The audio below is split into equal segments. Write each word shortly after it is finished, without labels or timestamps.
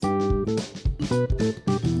Good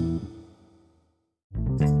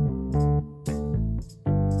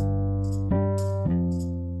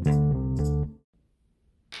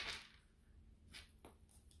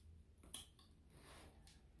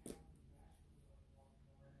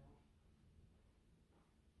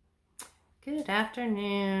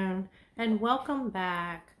afternoon and welcome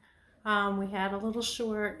back. We had a little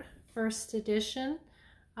short first edition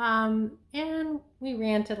and we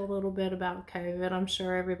ranted a little bit about COVID. I'm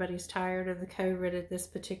sure everybody's tired of the COVID at this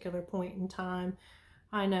particular point in time.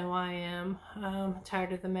 I know I am.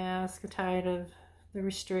 Tired of the mask, tired of the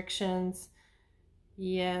restrictions.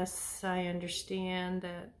 Yes, I understand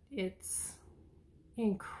that it's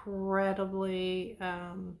incredibly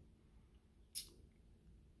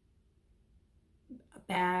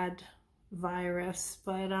bad virus,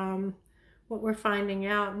 but what we're finding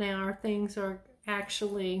out now are things are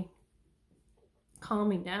actually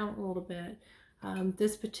calming down a little bit.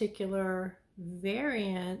 This particular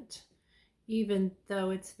variant, even though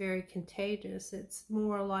it's very contagious, it's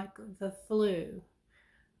more like the flu.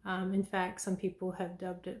 In fact, some people have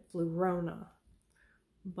dubbed it Flurona.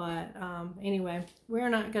 But anyway, we're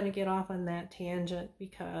not going to get off on that tangent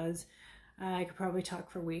because I could probably talk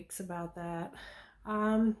for weeks about that.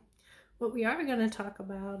 What we are going to talk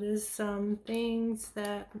about is some things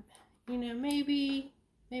that, maybe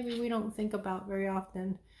we don't think about very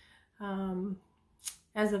often.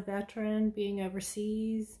 As a veteran being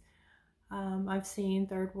overseas, I've seen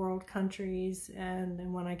third world countries,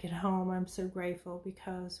 and when I get home, I'm so grateful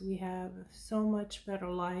because we have so much better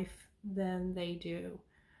life than they do.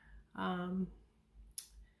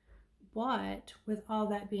 But with all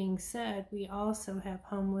that being said, we also have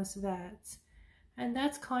homeless vets. And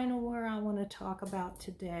that's kind of where I want to talk about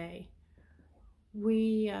today.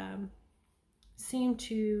 We seem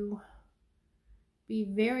to be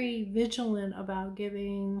very vigilant about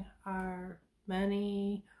giving our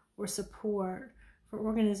money or support for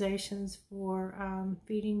organizations for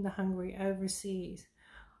feeding the hungry overseas.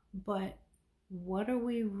 But what are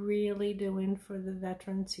we really doing for the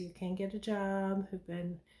veterans who can't get a job, who've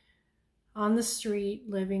been on the street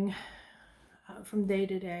living from day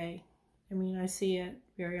to day? I mean, I see it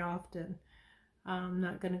very often. I'm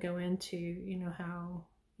not going to go into, how,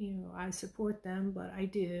 I support them, but I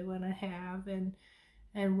do, and I have,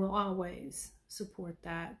 and will always support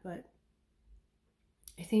that. But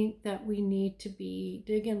I think that we need to be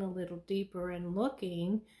digging a little deeper and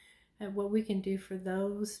looking at what we can do for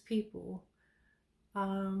those people.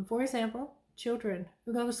 For example, children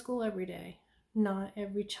who go to school every day. Not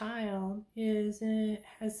every child has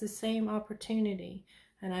the same opportunity.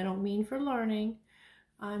 And I don't mean for learning.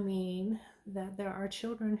 I mean that there are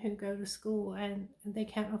children who go to school and they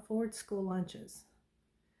can't afford school lunches.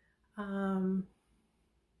 I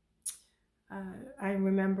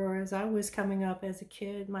remember as I was coming up as a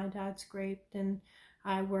kid, my dad scraped and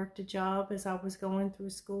I worked a job as I was going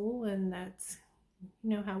through school, and that's,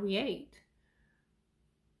 how we ate.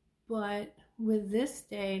 But with this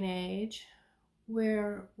day and age,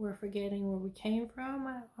 where we're forgetting where we came from,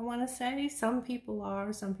 I want to say some people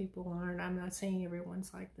are, some people aren't. I'm not saying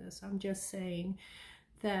everyone's like this. I'm just saying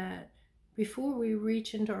that before we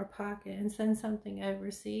reach into our pocket and send something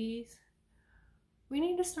overseas, we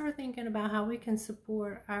need to start thinking about how we can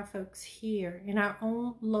support our folks here in our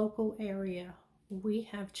own local area. We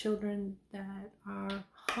have children that are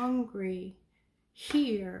hungry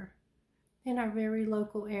here in our very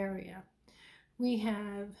local area. We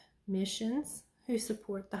have missions who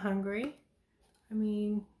support the hungry. I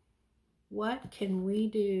mean, what can we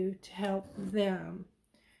do to help them?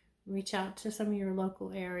 Reach out to some of your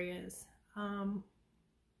local areas. I'm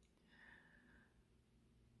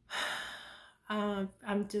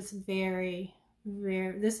just very,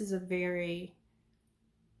 this is a very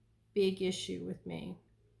big issue with me.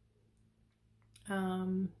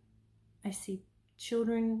 I see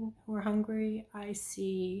children who are hungry. I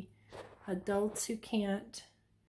see adults who can't